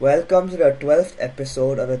Welcome to the 12th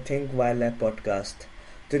episode of the Think Wildlife podcast.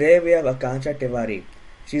 Today we have Akansha Tiwari.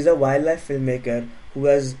 She's a wildlife filmmaker who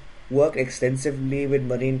has worked extensively with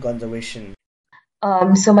marine conservation.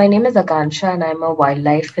 So my name is Akansha and I'm a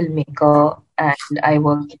wildlife filmmaker and I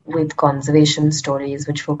work with conservation stories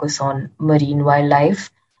which focus on marine wildlife,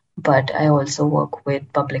 but I also work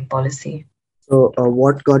with public policy.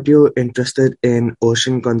 What got you interested in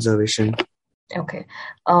ocean conservation? Okay.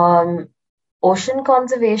 Um, Ocean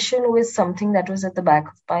conservation was something that was at the back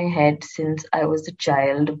of my head since I was a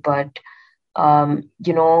child, but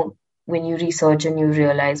you know, when you research and you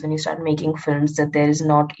realize when you start making films that there is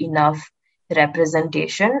not enough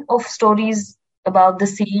representation of stories about the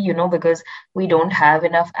sea, because we don't have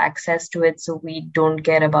enough access to it, so we don't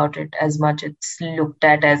care about it as much. It's looked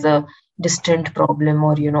at as a distant problem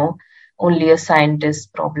or, only a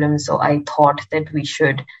scientist problem. So I thought that we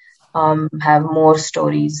should have more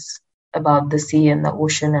stories about the sea and the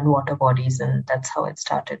ocean and water bodies, and that's how it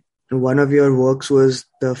started. One of your works was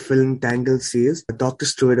the film Tangled series. Talk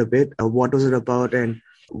us through it a bit. What was it about and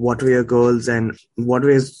what were your goals and what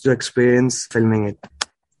was your experience filming it?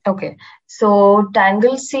 Okay, so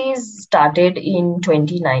Tangled Seas started in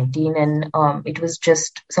 2019, and it was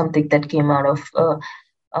just something that came out of a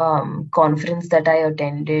conference that I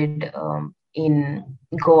attended in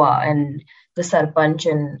Goa, and the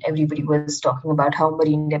Sarpanch and everybody was talking about how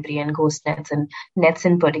marine debris and ghost nets and nets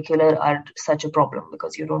in particular are such a problem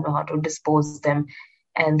because you don't know how to dispose them.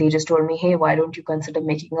 And they just told me, hey, why don't you consider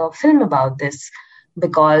making a film about this?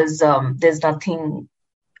 Because there's nothing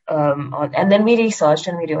and then we researched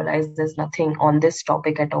and we realized there's nothing on this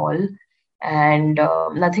topic at all, and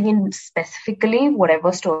nothing in specifically.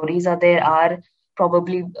 Whatever stories are there are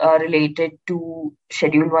probably related to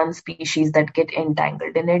Schedule One species that get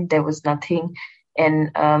entangled in it. There was nothing,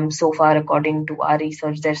 and so far, according to our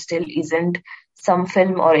research, there still isn't some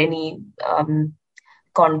film or any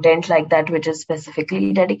content like that which is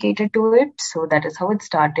specifically dedicated to it. So that is how it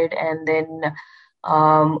started, and then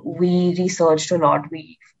we researched a lot.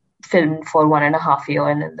 We filmed for 1.5 years,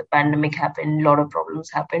 and then the pandemic happened. A lot of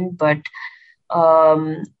problems happened, but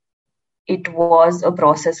um, it was a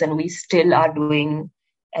process, and we still are doing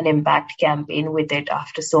an impact campaign with it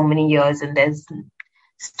after so many years. And there's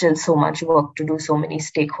still so much work to do, so many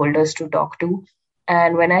stakeholders to talk to.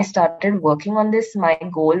 And when I started working on this, my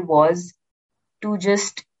goal was to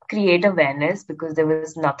just create awareness because there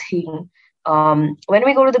was nothing. When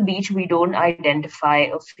we go to the beach, we don't identify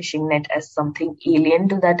a fishing net as something alien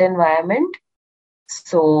to that environment.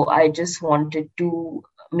 So I just wanted to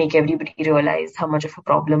make everybody realize how much of a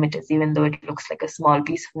problem it is, even though it looks like a small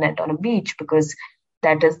piece of net on a beach, because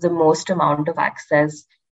that is the most amount of access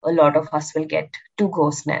a lot of us will get to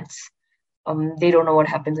ghost nets. They don't know what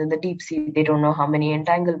happens in the deep sea. They don't know how many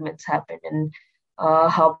entanglements happen and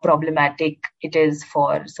how problematic it is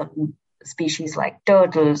for some species like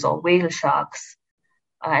turtles or whale sharks.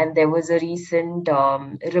 And there was a recent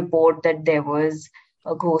report that there was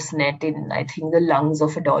a ghost net in, I think, the lungs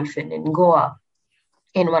of a dolphin in Goa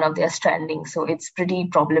in one of their strandings. So it's pretty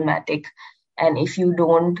problematic. And if you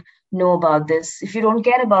don't know about this, if you don't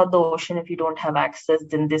care about the ocean, if you don't have access,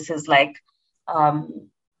 then this is like um,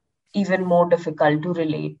 even more difficult to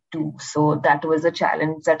relate to. So that was a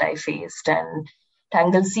challenge that I faced. And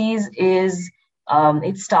Tangle Seas is,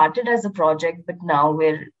 it started as a project, but now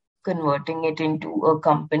we're converting it into a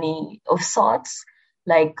company of sorts,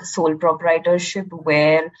 like sole proprietorship,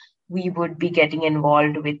 where we would be getting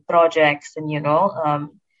involved with projects and,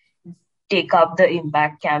 take up the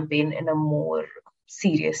impact campaign in a more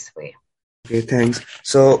serious way. Okay, thanks.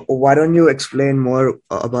 So, why don't you explain more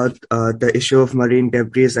about the issue of marine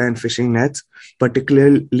debris and fishing nets,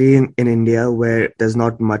 particularly in India, where there's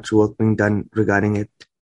not much work being done regarding it?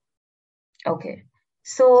 Okay.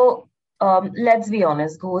 So let's be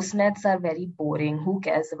honest, ghost nets are very boring. Who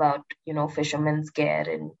cares about, fishermen's gear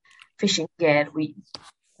and fishing gear? We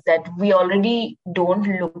already don't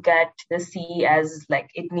look at the sea as like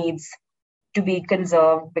it needs to be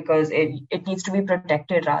conserved because it needs to be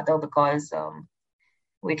protected rather because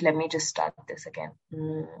wait, let me just start this again.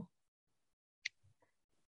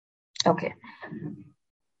 Okay.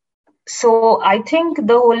 So I think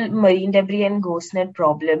the whole marine debris and ghost net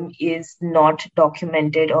problem is not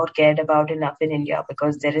documented or cared about enough in India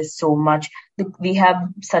because there is so much. We have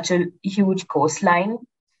such a huge coastline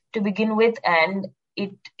to begin with, and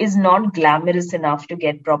it is not glamorous enough to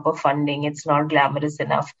get proper funding. It's not glamorous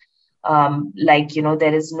enough.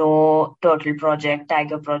 There is no turtle project,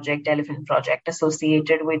 tiger project, elephant project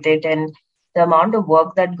associated with it, and the amount of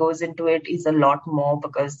work that goes into it is a lot more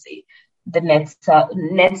because the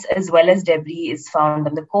nets as well as debris is found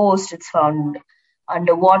on the coast. It's found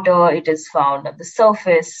underwater, it is found on the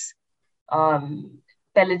surface, um,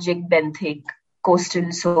 pelagic, benthic,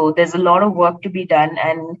 coastal. So there's a lot of work to be done,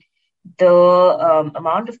 and the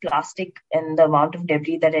amount of plastic and the amount of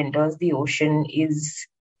debris that enters the ocean is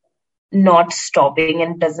not stopping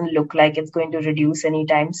and doesn't look like it's going to reduce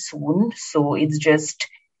anytime soon. So it's just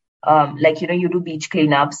like, you do beach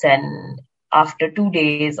cleanups, and after 2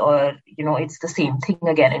 days, or, it's the same thing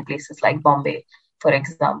again in places like Bombay, for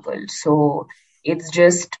example. So it's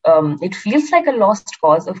just, it feels like a lost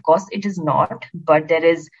cause. Of course, it is not, but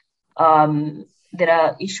there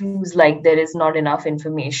are issues like there is not enough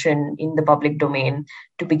information in the public domain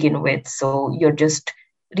to begin with. So you're just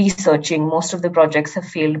researching. Most of the projects have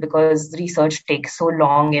failed because research takes so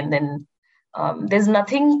long, and then there's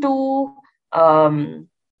nothing to um,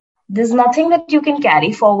 there's nothing that you can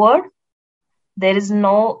carry forward. There is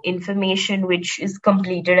no information which is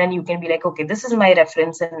completed and you can be like, okay, this is my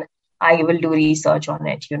reference and I will do research on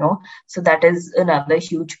it. So that is another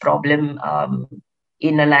huge problem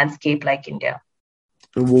in a landscape like India.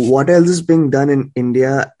 What else is being done in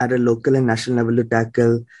India at a local and national level to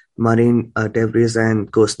tackle marine debris and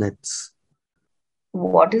coast nets?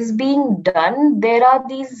 What is being done? There are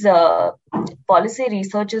these policy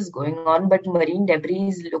researches going on, but marine debris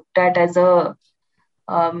is looked at as a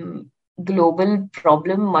um, global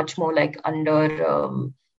problem, much more like under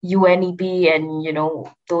UNEP and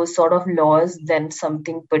those sort of laws than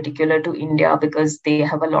something particular to India, because they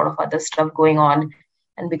have a lot of other stuff going on,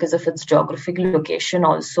 and because of its geographic location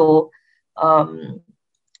also, um,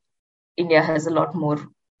 India has a lot more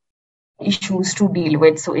issues to deal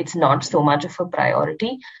with, so it's not so much of a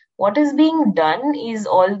priority. What is being done is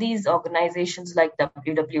all these organizations like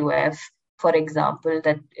WWF, for example,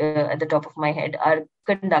 that at the top of my head are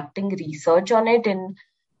conducting research on it, and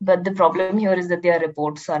but the problem here is that their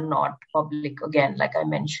reports are not public again, like I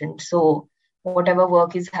mentioned. So whatever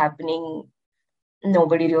work is happening,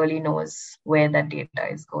 nobody really knows where that data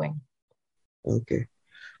is going. Okay.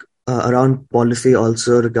 Around policy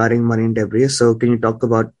also regarding marine debris. So can you talk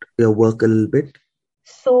about your work a little bit?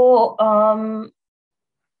 So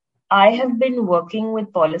I have been working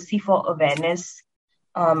with policy for awareness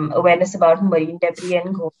about marine debris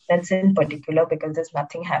and ghost nets in particular, because there's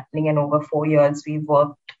nothing happening. In over 4 years, we've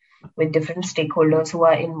worked with different stakeholders who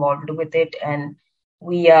are involved with it, and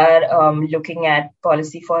we are looking at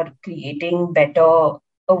policy for creating better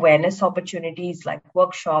awareness opportunities like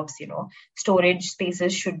workshops. Storage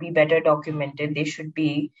spaces should be better documented. They should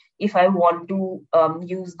be, if I want to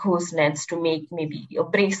use ghost nets to make maybe a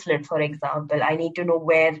bracelet, for example, I need to know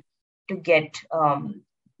where to get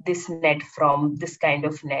this net from, this kind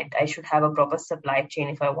of net. I should have a proper supply chain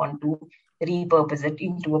if I want to repurpose it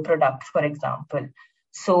into a product, for example.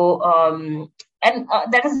 So, and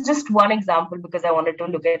that is just one example because I wanted to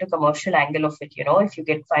look at a commercial angle of it, if you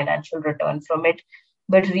get financial return from it.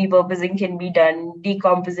 But repurposing can be done,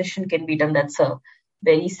 decomposition can be done. That's a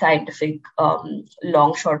very scientific,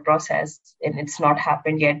 long, short process, and it's not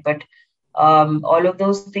happened yet. But all of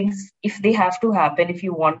those things, if they have to happen, if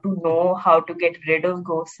you want to know how to get rid of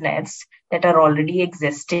ghost nets that are already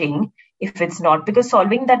existing, if it's not, because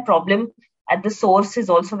solving that problem at the source is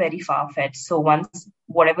also very far-fetched. So once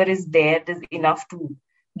whatever is there, there's enough to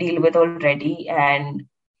deal with already. And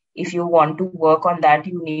if you want to work on that,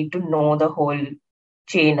 you need to know the whole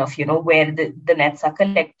chain of, where the nets are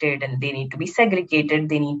collected, and they need to be segregated,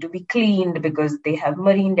 they need to be cleaned because they have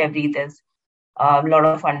marine debris. There's a lot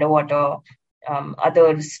of underwater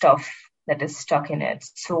other stuff that is stuck in it.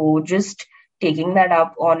 So just taking that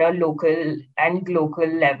up on a local and global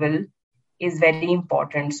level is very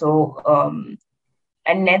important. So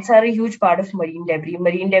and nets are a huge part of marine debris.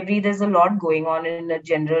 Marine debris, there's a lot going on in a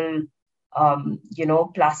general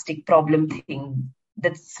plastic problem thing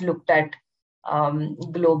that's looked at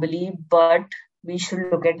globally, but we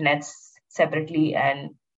should look at nets separately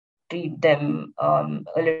and treat them a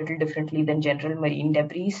little differently than general marine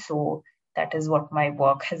debris. So that is what my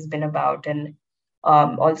work has been about. And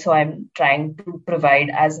also, I'm trying to provide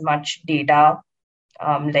as much data,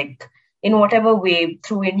 like in whatever way,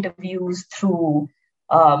 through interviews, through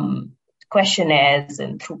questionnaires,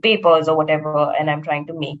 and through papers or whatever. And I'm trying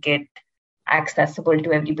to make it accessible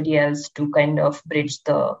to everybody else to kind of bridge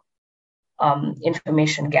the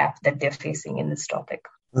information gap that they're facing in this topic.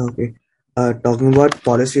 Okay. Talking about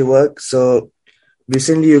policy work. So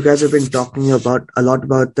recently you guys have been talking about a lot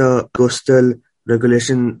about the coastal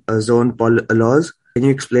regulation zone laws. Can you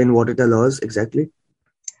explain what are the laws exactly?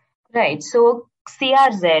 Right. So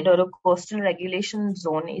CRZ, or a coastal regulation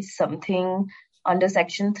zone, is something under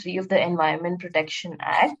Section 3 of the Environment Protection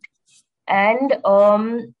Act. And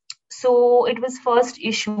So it was first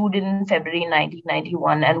issued in February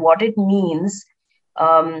 1991, and what it means,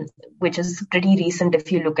 um, which is pretty recent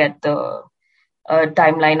if you look at the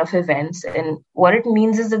timeline of events, and what it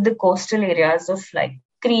means is that the coastal areas of like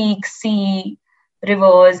creeks, sea,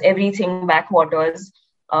 rivers, everything, backwaters,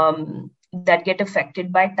 that get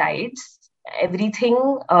affected by tides,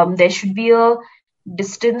 everything, there should be a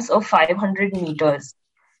distance of 500 meters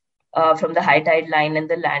from the high tide line and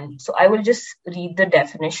the land. So I will just read the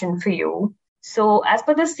definition for you. So, as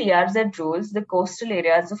per the CRZ rules, the coastal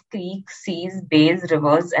areas of creeks, seas, bays,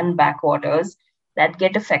 rivers, and backwaters that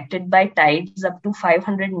get affected by tides up to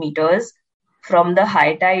 500 meters from the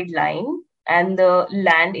high tide line and the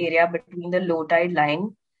land area between the low tide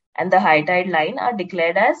line and the high tide line are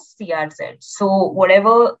declared as CRZ. So,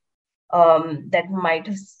 whatever that might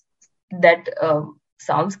that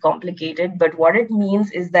sounds complicated, but what it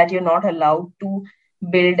means is that you're not allowed to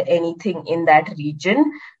build anything in that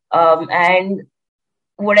region. And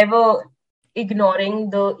whatever, ignoring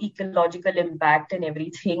the ecological impact and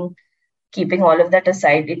everything, keeping all of that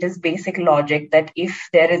aside, it is basic logic that if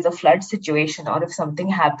there is a flood situation or if something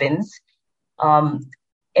happens, um,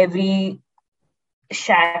 every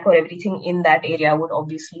shack or everything in that area would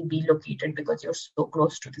obviously be located because you're so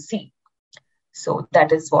close to the sea. So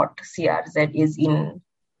that is what CRZ is in,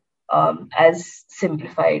 as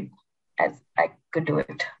simplified as I could do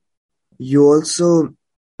it. You also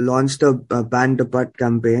launched a Ban the Butt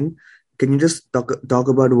campaign. Can you just talk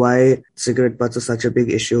about why cigarette butts are such a big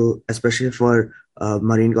issue, especially for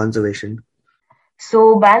marine conservation?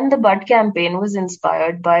 So, Ban the Butt campaign was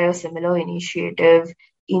inspired by a similar initiative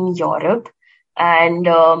in Europe. And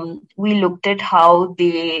we looked at how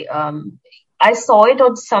they, I saw it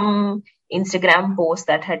on some Instagram post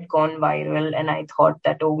that had gone viral, and I thought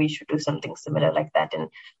that, oh, we should do something similar like that. And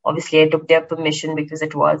obviously, I took their permission because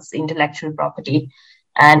it was intellectual property.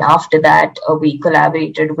 And after that, we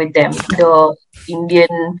collaborated with them, the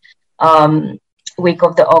Indian wing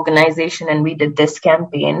of the organization, and we did this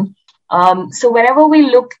campaign. So whenever we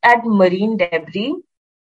look at marine debris,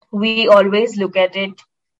 we always look at it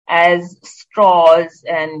as straws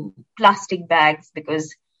and plastic bags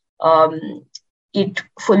because um, it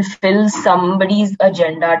fulfills somebody's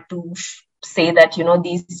agenda to say that,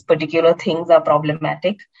 these particular things are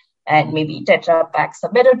problematic, and maybe Tetra packs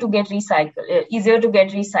are better to get recycled, easier to get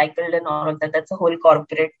recycled and all of that. That's a whole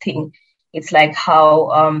corporate thing. It's like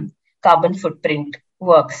how carbon footprint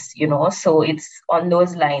works, so it's on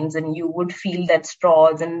those lines, and you would feel that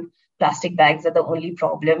straws and plastic bags are the only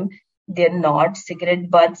problem. They're not. Cigarette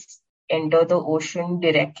butts enter the ocean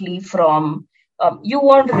directly from, you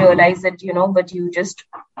won't realize it, but you just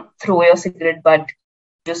throw your cigarette butt,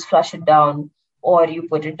 just flush it down, or you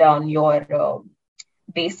put it down your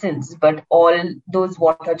basins, but all those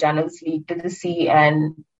water channels lead to the sea,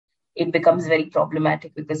 and it becomes very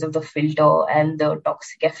problematic because of the filter and the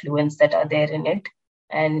toxic effluents that are there in it.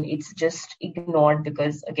 And it's just ignored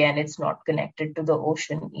because, again, it's not connected to the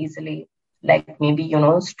ocean easily. Like maybe,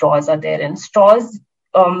 straws are there, and straws,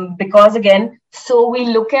 because again, so we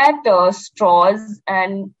look at straws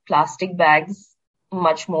and plastic bags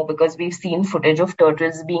much more because we've seen footage of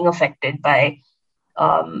turtles being affected by,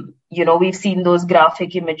 we've seen those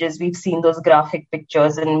graphic images, we've seen those graphic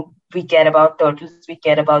pictures, and we care about turtles, we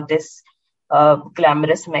care about this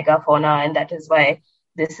glamorous megafauna, and that is why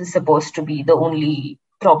this is supposed to be the only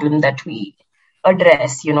problem that we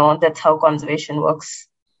address. That's how conservation works.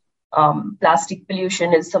 Plastic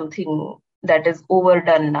pollution is something that is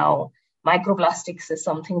overdone now. Microplastics is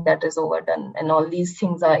something that is overdone, and all these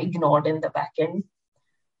things are ignored in the back end.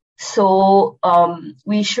 So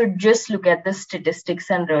we should just look at the statistics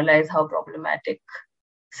and realize how problematic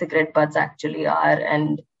cigarette butts actually are,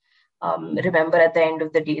 and remember at the end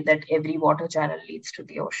of the day that every water channel leads to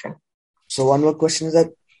the ocean. So one more question is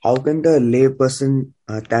that how can the layperson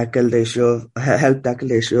help tackle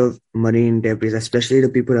the issue of marine debris, especially the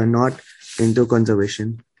people who are not into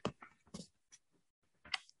conservation?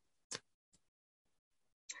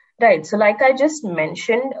 Right. So like I just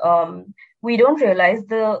mentioned, we don't realize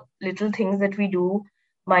the little things that we do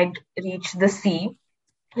might reach the sea.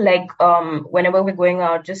 Like whenever we're going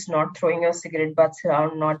out, just not throwing your cigarette butts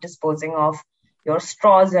around, not disposing of your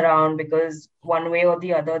straws around, because one way or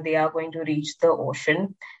the other they are going to reach the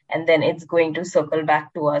ocean, and then it's going to circle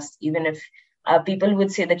back to us. Even if people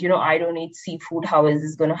would say that, I don't eat seafood, how is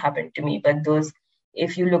this going to happen to me? But those,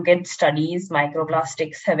 if you look at studies,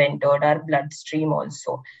 microplastics have entered our bloodstream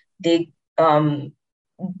also. They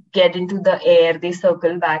get into the air, they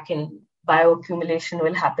circle back, and bioaccumulation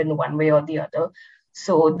will happen one way or the other.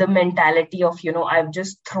 So the mentality of, I've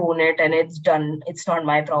just thrown it and it's done, it's not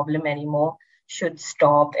my problem anymore, should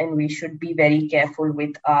stop, and we should be very careful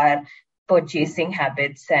with our purchasing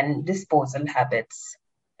habits and disposal habits,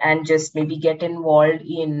 and just maybe get involved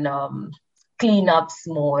in cleanups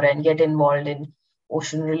more, and get involved in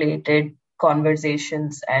ocean related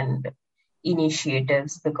conversations and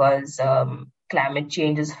initiatives, because climate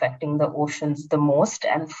change is affecting the oceans the most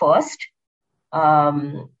and first.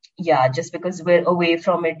 Yeah, just because we're away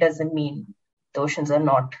from it doesn't mean the oceans are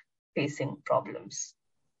not facing problems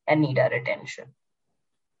and need our attention.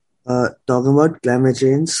 Talking about climate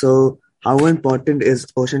change, so how important is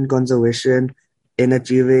ocean conservation in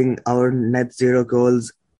achieving our net zero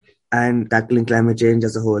goals and tackling climate change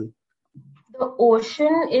as a whole? The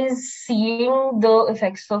ocean is seeing the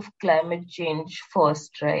effects of climate change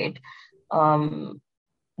first, right? Um,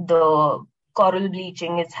 the coral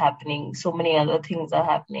bleaching is happening, so many other things are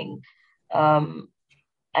happening. Um,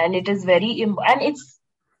 and it is and it's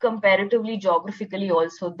comparatively geographically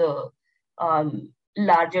also the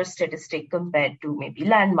larger statistic compared to maybe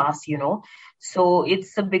land mass, so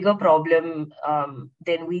it's a bigger problem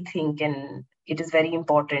than we think, and it is very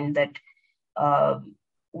important that um,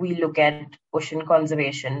 we look at ocean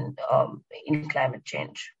conservation in climate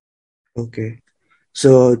change. Okay.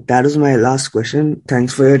 So that was my last question.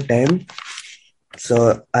 Thanks for your time.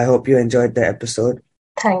 So I hope you enjoyed the episode.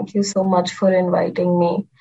 Thank you so much for inviting me.